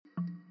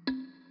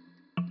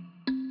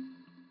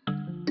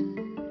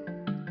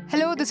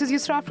Hello, this is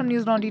Yusra from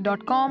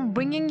newslaundry.com,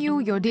 bringing you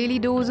your daily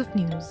dose of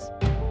news.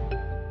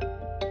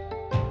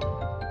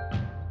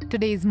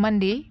 Today is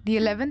Monday, the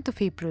 11th of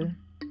April.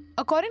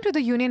 According to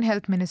the Union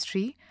Health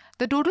Ministry,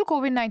 the total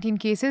COVID-19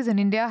 cases in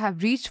India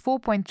have reached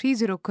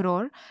 4.30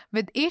 crore,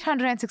 with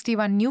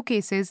 861 new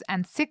cases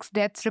and 6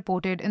 deaths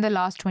reported in the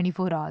last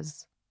 24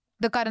 hours.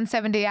 The current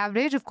 7-day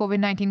average of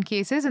COVID-19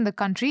 cases in the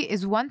country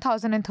is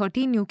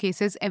 1,013 new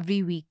cases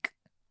every week.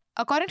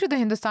 According to the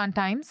Hindustan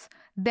Times,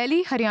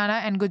 Delhi,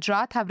 Haryana and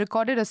Gujarat have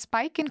recorded a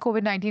spike in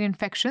COVID-19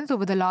 infections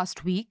over the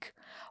last week,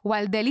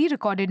 while Delhi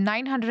recorded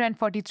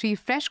 943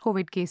 fresh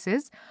COVID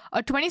cases,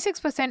 a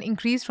 26%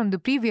 increase from the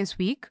previous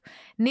week.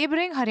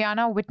 Neighbouring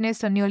Haryana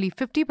witnessed a nearly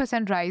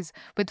 50% rise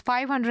with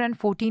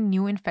 514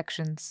 new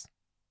infections.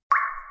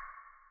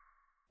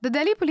 The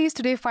Delhi police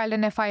today filed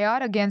an FIR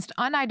against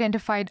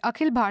unidentified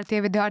Akhil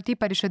Bharatiya Vidyarthi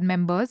Parishad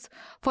members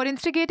for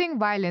instigating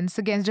violence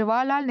against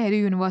Jawaharlal Nehru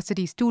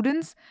University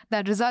students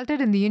that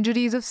resulted in the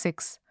injuries of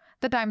 6,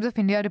 the Times of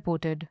India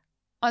reported.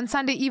 On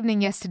Sunday evening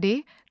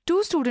yesterday,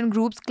 2 student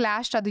groups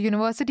clashed at the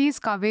university's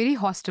Kaveri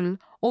hostel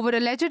over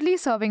allegedly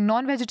serving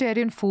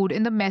non-vegetarian food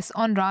in the mess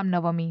on Ram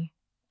Navami.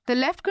 The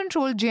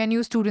left-controlled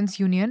JNU Students'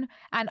 Union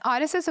and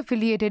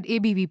RSS-affiliated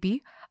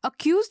ABVP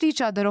accused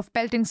each other of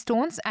pelting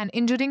stones and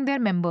injuring their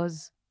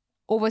members.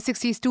 Over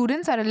 60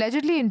 students are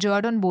allegedly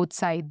injured on both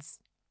sides.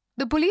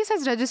 The police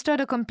has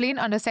registered a complaint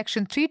under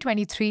Section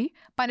 323,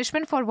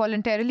 Punishment for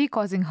Voluntarily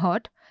Causing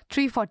Hurt,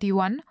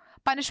 341,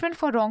 Punishment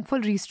for Wrongful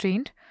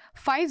Restraint,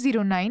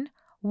 509,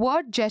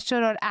 Word,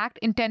 Gesture or Act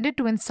intended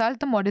to insult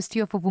the modesty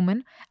of a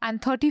woman,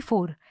 and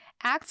 34,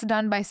 Acts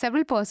done by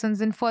several persons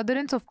in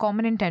furtherance of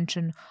common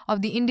intention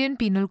of the Indian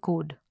Penal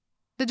Code.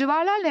 The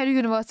Jawaharlal Nehru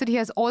University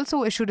has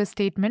also issued a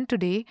statement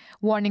today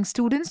warning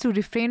students to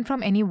refrain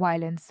from any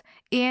violence,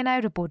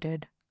 ANI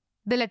reported.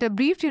 The letter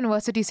briefed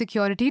university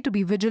security to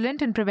be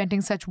vigilant in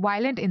preventing such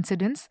violent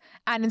incidents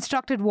and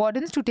instructed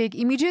wardens to take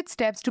immediate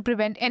steps to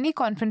prevent any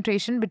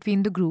confrontation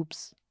between the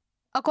groups.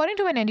 According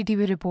to an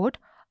NDTV report,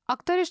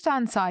 Akhtar Ishta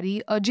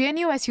Ansari, a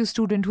JNU-SU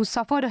student who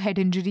suffered a head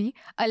injury,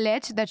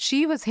 alleged that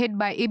she was hit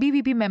by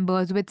ABVP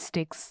members with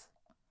sticks.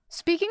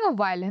 Speaking of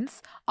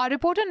violence, our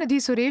reporter Nidhi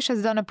Suresh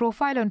has done a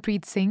profile on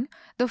Preet Singh,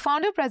 the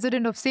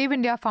founder-president of Save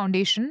India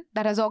Foundation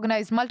that has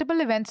organized multiple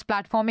events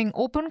platforming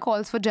open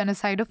calls for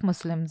genocide of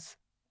Muslims.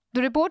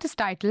 The report is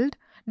titled,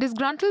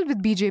 Disgruntled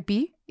with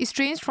BJP,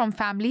 Estranged from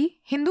Family,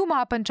 Hindu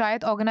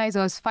Mahapanchayat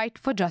Organizers Fight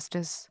for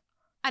Justice.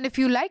 And if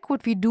you like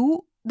what we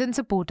do, then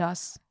support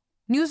us.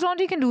 News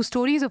Laundry can do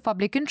stories of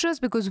public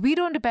interest because we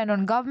don't depend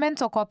on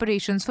governments or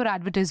corporations for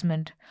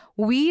advertisement.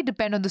 We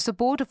depend on the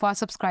support of our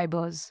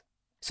subscribers.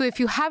 So if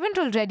you haven't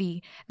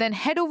already, then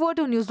head over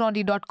to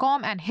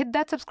newslaundry.com and hit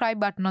that subscribe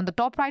button on the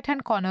top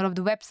right-hand corner of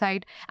the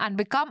website and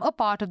become a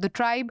part of the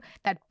tribe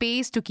that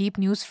pays to keep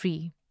news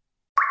free.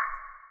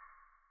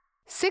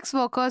 6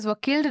 workers were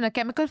killed in a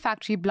chemical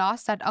factory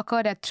blast that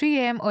occurred at 3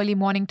 a.m. early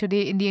morning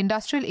today in the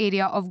industrial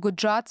area of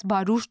Gujarat's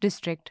Bharuch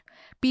district,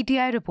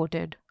 PTI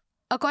reported.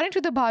 According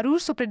to the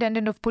Bharuch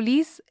Superintendent of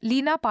Police,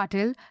 Leena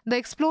Patil, the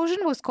explosion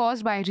was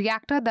caused by a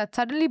reactor that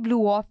suddenly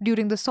blew off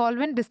during the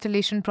solvent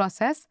distillation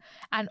process,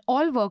 and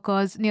all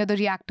workers near the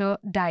reactor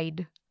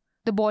died.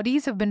 The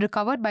bodies have been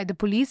recovered by the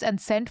police and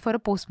sent for a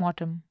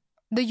post-mortem.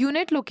 The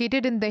unit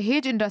located in the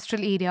Dahej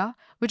industrial area,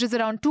 which is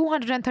around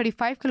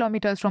 235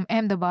 kilometers from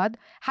Ahmedabad,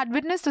 had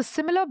witnessed a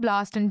similar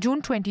blast in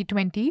June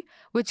 2020,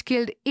 which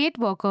killed 8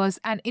 workers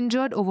and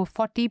injured over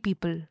 40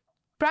 people.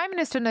 Prime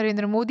Minister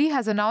Narendra Modi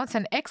has announced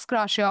an ex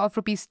gratia of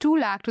Rs 2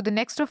 lakh to the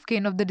next of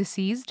kin of the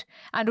deceased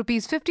and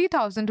Rs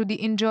 50,000 to the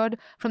injured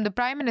from the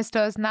Prime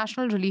Minister's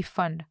National Relief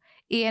Fund,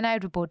 ANI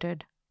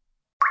reported.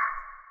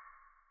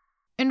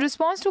 In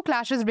response to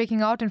clashes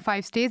breaking out in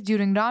 5 states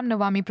during Ram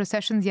Navami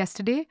processions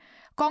yesterday,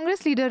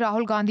 Congress leader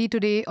Rahul Gandhi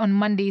today on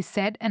Monday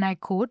said, and I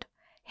quote,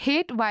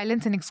 "Hate,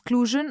 violence and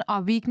exclusion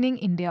are weakening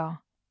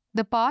India.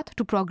 The path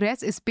to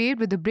progress is paved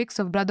with the bricks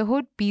of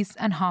brotherhood, peace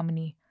and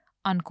harmony."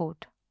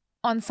 Unquote.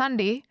 On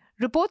Sunday,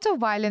 reports of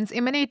violence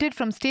emanated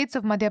from states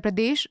of Madhya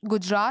Pradesh,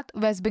 Gujarat,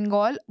 West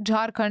Bengal,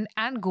 Jharkhand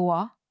and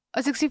Goa.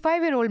 A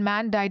 65-year-old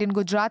man died in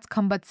Gujarat's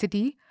Khambat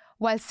city,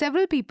 while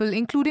several people,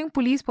 including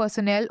police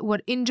personnel, were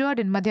injured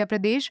in Madhya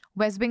Pradesh,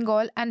 West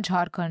Bengal and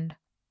Jharkhand.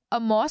 A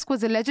mosque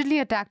was allegedly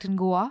attacked in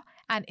Goa,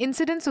 and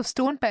incidents of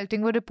stone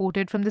pelting were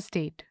reported from the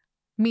state.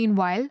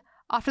 Meanwhile,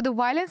 after the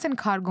violence in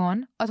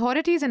Khargone,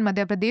 authorities in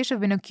Madhya Pradesh have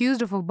been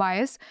accused of a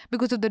bias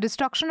because of the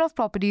destruction of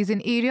properties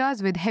in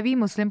areas with heavy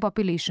Muslim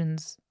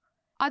populations.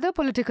 Other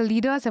political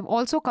leaders have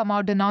also come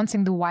out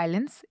denouncing the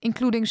violence,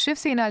 including Shiv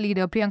Sena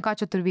leader Priyanka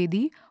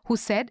Chaturvedi, who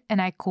said,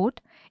 and I quote,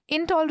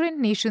 "Intolerant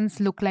nations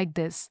look like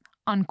this,"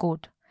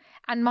 unquote.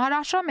 And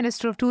Maharashtra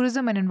Minister of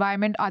Tourism and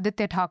Environment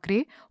Aditya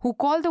Thackeray, who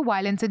called the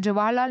violence in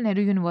Jawaharlal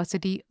Nehru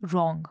University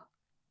wrong.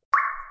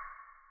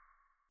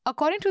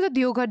 According to the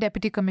Deoghar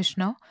Deputy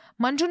Commissioner,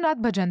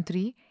 Manjunath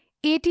Bhajantri,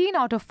 18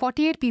 out of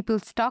 48 people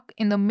stuck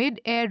in the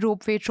mid-air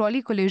ropeway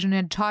trolley collision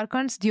in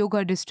Jharkhand's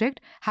Deoghar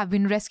district have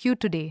been rescued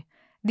today,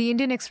 the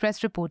Indian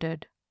Express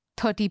reported.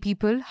 30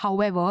 people,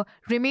 however,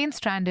 remain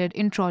stranded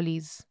in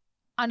trolleys.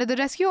 Under the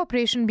rescue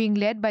operation being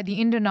led by the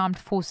Indian Armed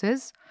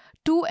Forces,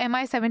 2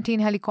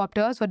 Mi-17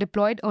 helicopters were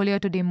deployed earlier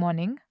today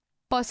morning.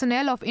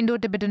 Personnel of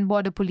Indo-Tibetan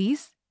Border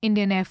Police,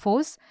 Indian Air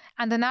Force,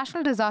 and the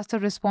National Disaster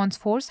Response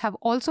Force have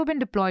also been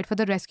deployed for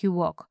the rescue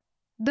work.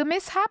 The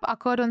mishap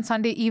occurred on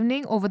Sunday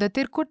evening over the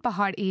Tirkut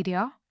Pahad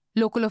area.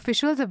 Local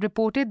officials have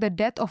reported the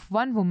death of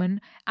one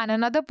woman and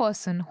another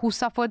person who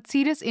suffered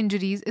serious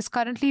injuries is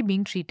currently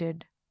being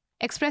treated.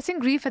 Expressing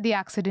grief at the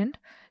accident,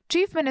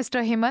 Chief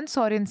Minister Hemant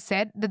Soren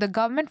said that the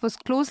government was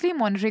closely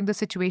monitoring the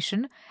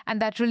situation and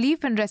that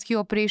relief and rescue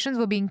operations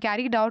were being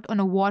carried out on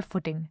a war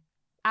footing,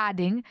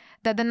 adding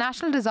that the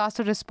National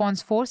Disaster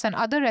Response Force and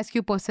other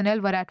rescue personnel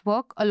were at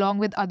work along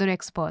with other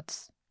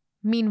experts.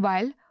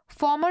 Meanwhile,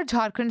 former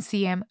Jharkhand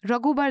CM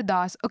Raghubar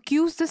Das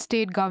accused the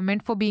state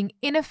government for being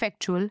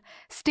ineffectual,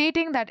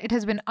 stating that it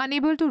has been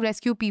unable to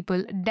rescue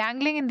people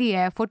dangling in the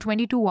air for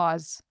 22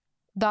 hours.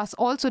 Das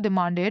also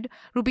demanded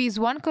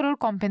 ₹1 crore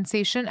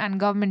compensation and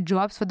government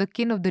jobs for the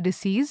kin of the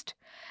deceased,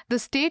 the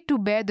state to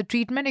bear the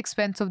treatment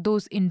expense of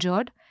those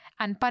injured,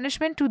 and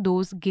punishment to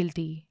those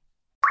guilty.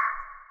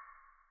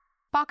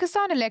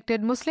 Pakistan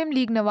elected Muslim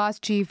League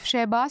Nawaz chief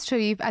Shehbaz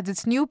Sharif as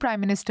its new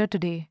Prime Minister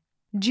today,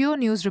 Geo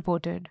News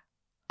reported.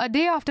 A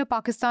day after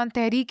Pakistan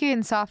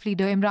Tehreek-e-Insaf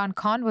leader Imran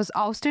Khan was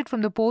ousted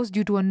from the post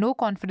due to a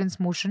no-confidence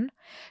motion,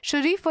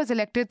 Sharif was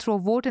elected through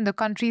a vote in the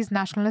country's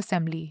National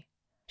Assembly.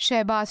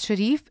 Shehbaz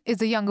Sharif is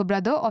the younger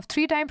brother of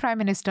three-time Prime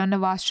Minister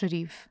Nawaz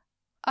Sharif.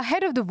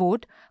 Ahead of the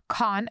vote,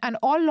 Khan and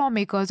all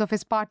lawmakers of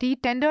his party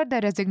tendered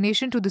their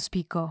resignation to the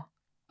Speaker.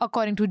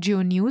 According to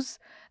Geo News,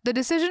 the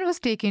decision was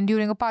taken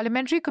during a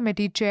parliamentary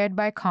committee chaired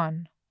by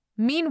Khan.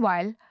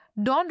 Meanwhile,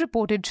 Dawn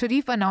reported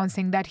Sharif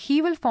announcing that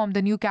he will form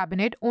the new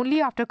cabinet only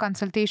after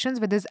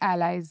consultations with his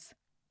allies.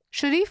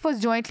 Sharif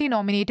was jointly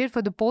nominated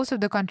for the post of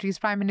the country's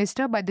Prime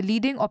Minister by the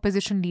leading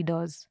opposition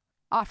leaders.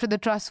 After the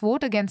trust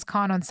vote against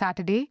Khan on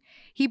Saturday,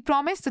 he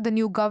promised that the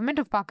new government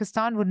of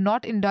Pakistan would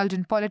not indulge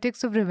in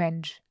politics of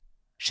revenge.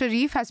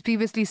 Sharif has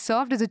previously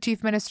served as the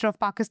Chief Minister of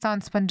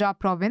Pakistan's Punjab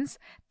province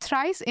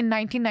thrice in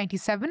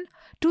 1997,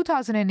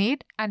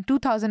 2008 and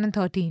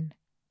 2013.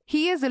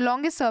 He is the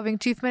longest-serving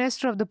Chief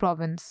Minister of the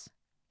province.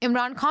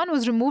 Imran Khan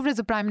was removed as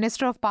the Prime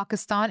Minister of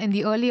Pakistan in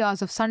the early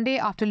hours of Sunday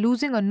after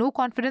losing a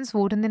no-confidence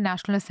vote in the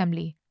National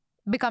Assembly,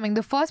 becoming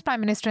the first Prime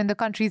Minister in the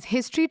country's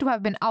history to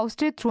have been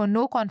ousted through a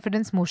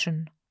no-confidence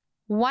motion.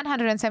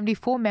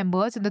 174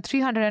 members in the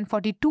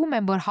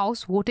 342-member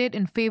House voted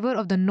in favor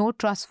of the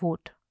no-trust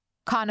vote.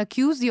 Khan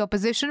accused the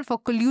opposition for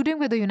colluding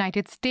with the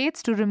United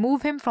States to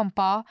remove him from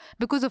power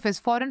because of his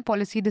foreign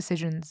policy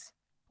decisions,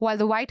 while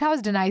the White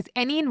House denies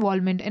any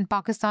involvement in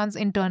Pakistan's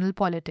internal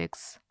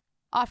politics.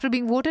 After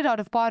being voted out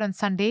of power on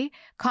Sunday,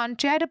 Khan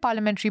chaired a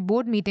parliamentary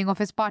board meeting of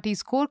his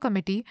party's core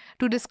committee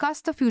to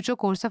discuss the future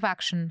course of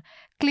action,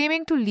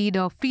 claiming to lead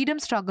a freedom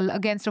struggle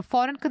against a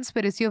foreign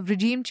conspiracy of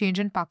regime change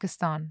in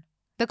Pakistan.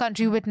 The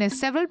country witnessed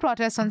several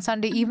protests on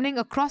Sunday evening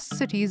across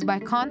cities by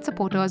Khan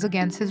supporters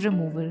against his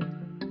removal.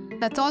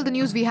 That's all the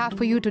news we have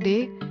for you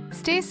today.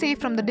 Stay safe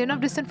from the din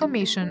of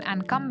disinformation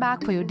and come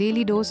back for your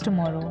daily dose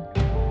tomorrow.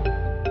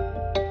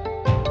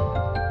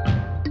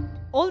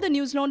 All the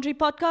News Laundry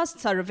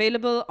podcasts are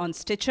available on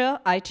Stitcher,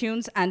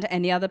 iTunes, and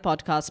any other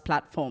podcast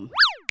platform.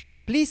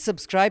 Please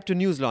subscribe to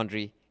News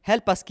Laundry.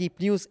 Help us keep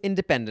news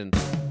independent.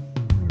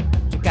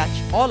 To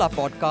catch all our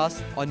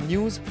podcasts on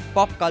news,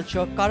 pop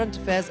culture, current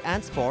affairs,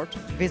 and sport,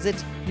 visit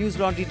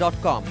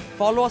newslaundry.com.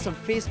 Follow us on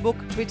Facebook,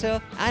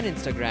 Twitter, and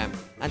Instagram,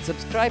 and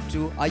subscribe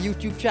to our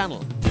YouTube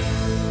channel.